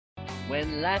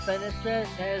When life and the stress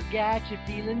has got you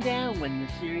feeling down, when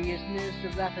the seriousness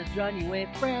of life has drawn you a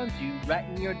frown, to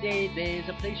brighten your day there's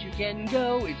a place you can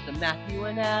go. It's the Matthew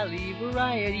and Ali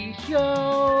Variety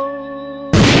Show.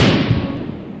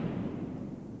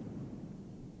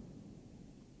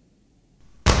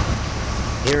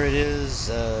 Here it is,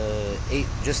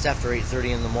 just after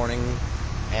 8:30 in the morning,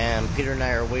 and Peter and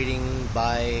I are waiting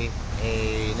by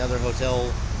another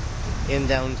hotel in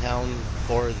downtown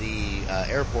for the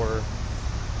airport,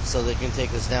 so they can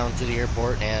take us down to the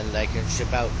airport and I can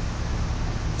ship out.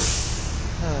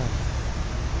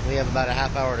 We have about a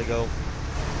half hour to go.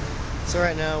 So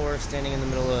right now we're standing in the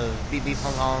middle of BB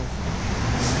Pong Hong.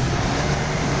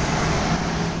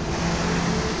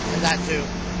 And that too.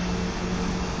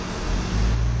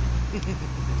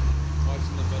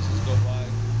 Watching the buses go by.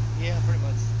 Yeah, pretty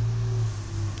much.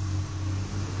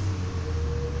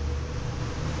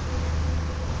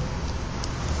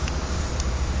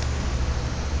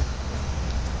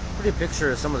 Pretty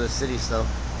picture of some of the cities though.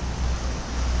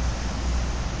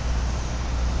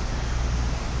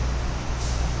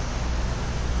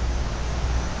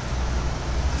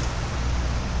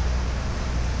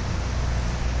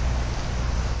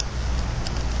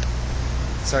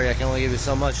 Sorry, I can only give you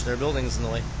so much. There are buildings in the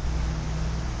way.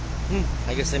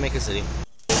 I guess they make a city.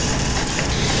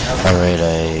 Alright,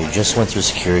 I just went through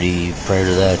security. Prior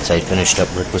to that, I finished up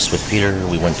breakfast with Peter.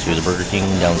 We went to the Burger King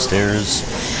downstairs.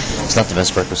 It's not the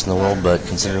best breakfast in the world, but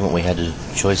considering what we had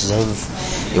choices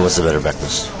of, it was the better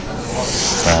breakfast.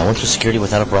 I went through security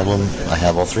without a problem. I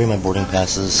have all 3 of my boarding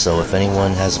passes, so if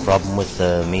anyone has a problem with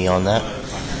me on that,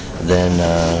 then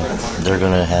they're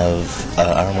going to have,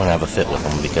 I don't want to have a fit with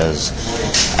them because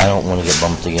I don't want to get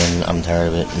bumped again. I'm tired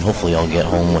of it, and hopefully I'll get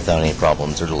home without any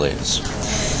problems or delays.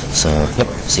 So, yep,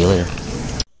 see you later.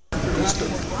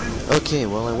 Okay,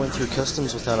 well, I went through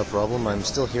customs without a problem. I'm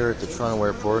still here at the Toronto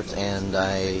airport, and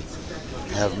I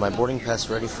have my boarding pass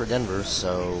ready for Denver,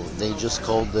 so they just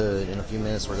called in a few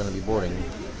minutes we're going to be boarding.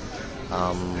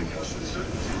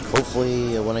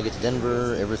 Hopefully, when I get to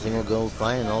Denver, everything will go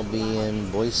fine, and I'll be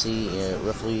in Boise at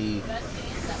roughly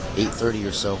 8:30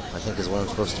 or so, I think is when I'm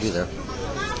supposed to be there.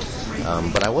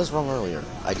 But I was wrong earlier.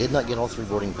 I did not get all 3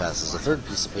 boarding passes. The third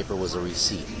piece of paper was a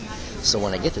receipt. So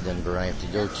when I get to Denver, I have to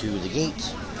go to the gate,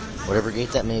 whatever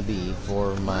gate that may be,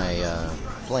 for my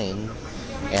plane,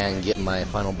 and get my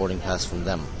final boarding pass from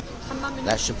them.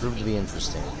 That should prove to be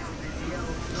interesting.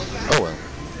 Oh well.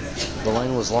 The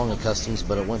line was long at customs,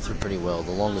 but it went through pretty well.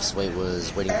 The longest wait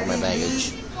was waiting for my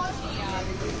baggage.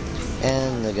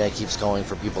 And the guy keeps calling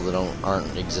for people that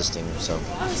aren't existing, so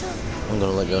I'm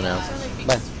going to let go now.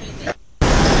 Bye.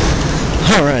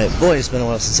 Alright, boy, it's been a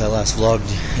while since I last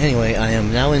vlogged. Anyway, I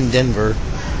am now in Denver,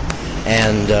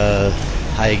 and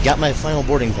I got my final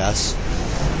boarding pass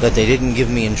that they didn't give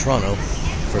me in Toronto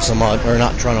for some odd, or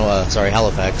not Toronto, sorry,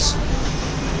 Halifax.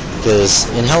 Because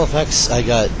in Halifax, I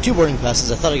got 2 boarding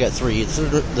passes. I thought I got 3.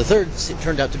 The third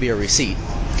turned out to be a receipt.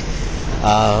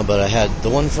 But I had the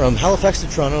one from Halifax to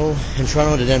Toronto, and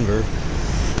Toronto to Denver.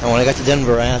 And when I got to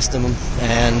Denver, I asked them,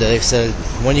 and they said,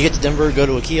 when you get to Denver, go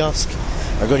to a kiosk,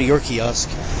 or go to your kiosk,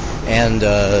 and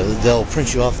they'll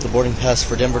print you off the boarding pass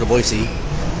for Denver to Boise.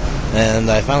 And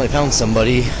I finally found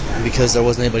somebody, because there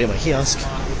wasn't anybody at my kiosk,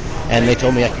 and they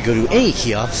told me I could go to any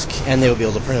kiosk, and they would be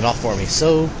able to print it off for me.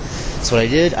 So that's what I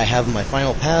did. I have my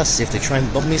final pass. If they try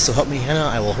and bump me, so help me Hannah,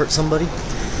 I will hurt somebody.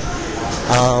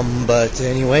 But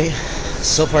anyway,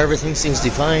 so far everything seems to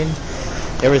be fine.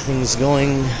 Everything's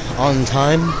going on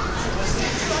time.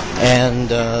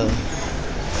 And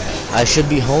I should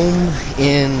be home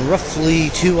in roughly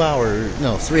 3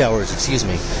 hours, excuse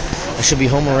me. I should be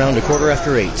home around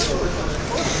 8:15.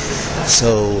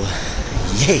 So,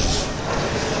 yay!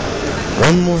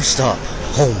 One more stop,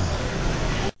 home.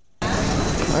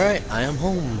 Alright, I am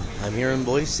home. I'm here in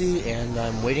Boise, and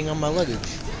I'm waiting on my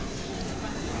luggage.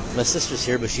 My sister's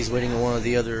here, but she's waiting on one of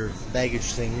the other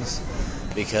baggage things,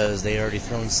 because they already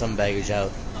thrown some baggage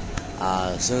out.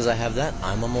 As soon as I have that,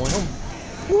 I'm on my way home.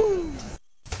 Woo!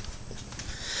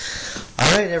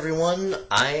 Alright everyone,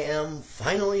 I am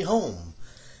finally home.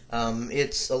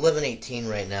 It's 11:18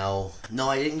 right now. No,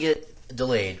 I didn't get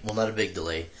delayed. Well, not a big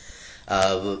delay.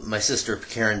 My sister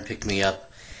Karen picked me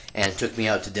up and took me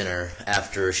out to dinner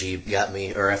after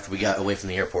we got away from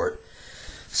the airport.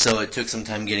 So it took some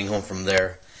time getting home from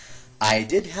there. I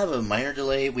did have a minor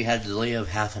delay. We had a delay of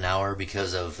half an hour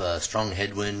because of strong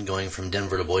headwind going from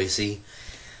Denver to Boise,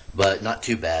 but not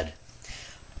too bad.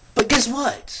 But guess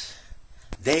what?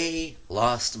 They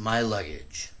lost my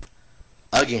luggage.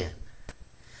 Again.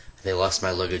 They lost my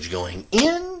luggage going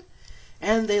in,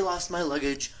 and they lost my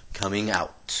luggage coming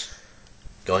out.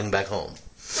 Going back home.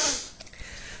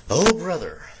 Oh,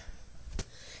 brother.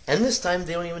 And this time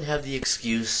they don't even have the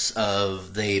excuse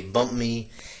of they bumped me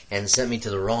and sent me to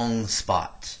the wrong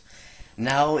spot.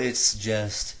 Now it's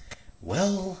just,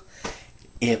 well,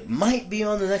 it might be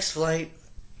on the next flight,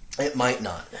 it might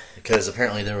not. Because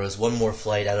apparently there was one more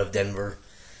flight out of Denver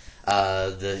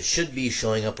that should be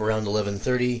showing up around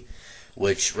 11:30,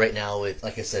 which right now,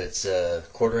 like I said, it's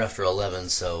quarter after 11,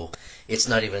 so it's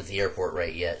not even at the airport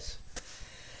right yet.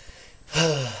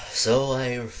 So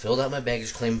I filled out my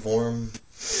baggage claim form,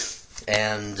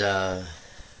 and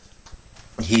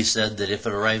he said that if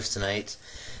it arrives tonight,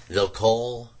 they'll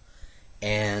call,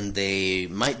 and they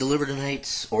might deliver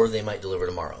tonight, or they might deliver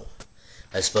tomorrow.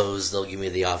 I suppose they'll give me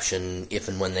the option, if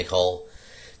and when they call,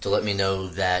 to let me know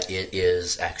that it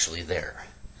is actually there.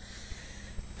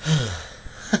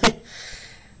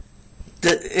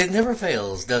 It never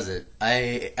fails, does it?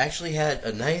 I actually had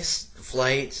a nice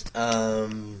flight.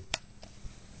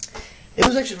 It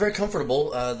was actually very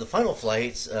comfortable. The final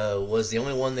flight was the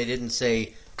only one they didn't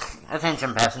say,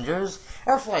 "Attention passengers,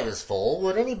 our flight is full.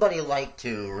 Would anybody like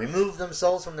to remove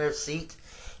themselves from their seat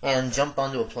and jump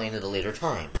onto a plane at a later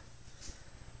time?"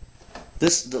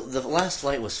 The last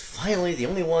flight was finally the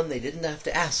only one they didn't have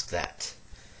to ask that.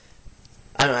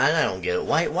 I don't get it.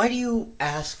 Why do you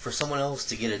ask for someone else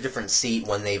to get a different seat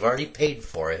when they've already paid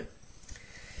for it?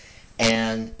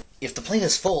 And if the plane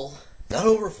is full, not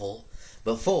overfull,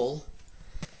 but full,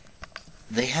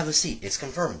 they have a seat. It's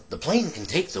confirmed. The plane can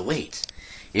take the weight.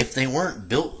 If they weren't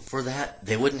built for that,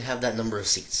 they wouldn't have that number of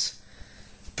seats.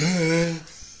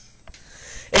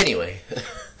 Anyway,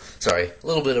 sorry, a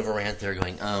little bit of a rant there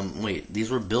going, wait, these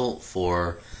were built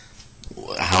for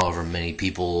however many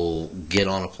people get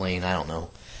on a plane, I don't know.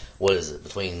 What is it,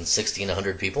 between 60 and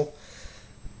 100 people?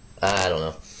 I don't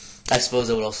know. I suppose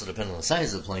that would also depend on the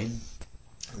size of the plane.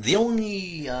 The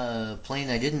only plane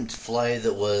I didn't fly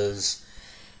that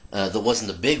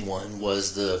wasn't a big one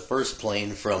was the first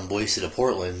plane from Boise to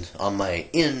Portland on my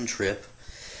in trip.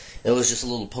 It was just a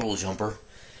little puddle jumper.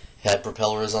 Had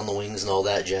propellers on the wings and all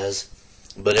that jazz.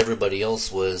 But everybody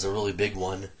else was a really big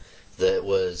one that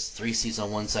was 3 seats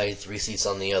on one side, 3 seats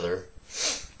on the other.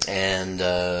 And,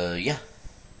 yeah.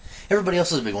 Everybody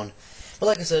else is a big one. But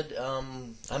like I said,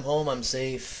 I'm home, I'm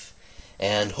safe,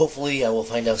 and hopefully I will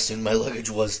find out soon my luggage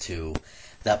was too.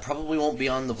 That probably won't be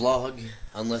on the vlog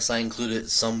unless I include it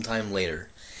sometime later.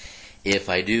 If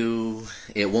I do,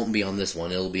 it won't be on this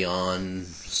one. It'll be on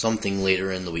something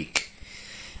later in the week.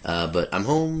 But I'm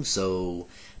home, so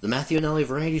the Matthew and Allie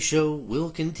Variety Show will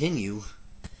continue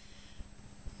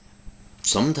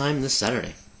sometime this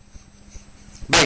Saturday.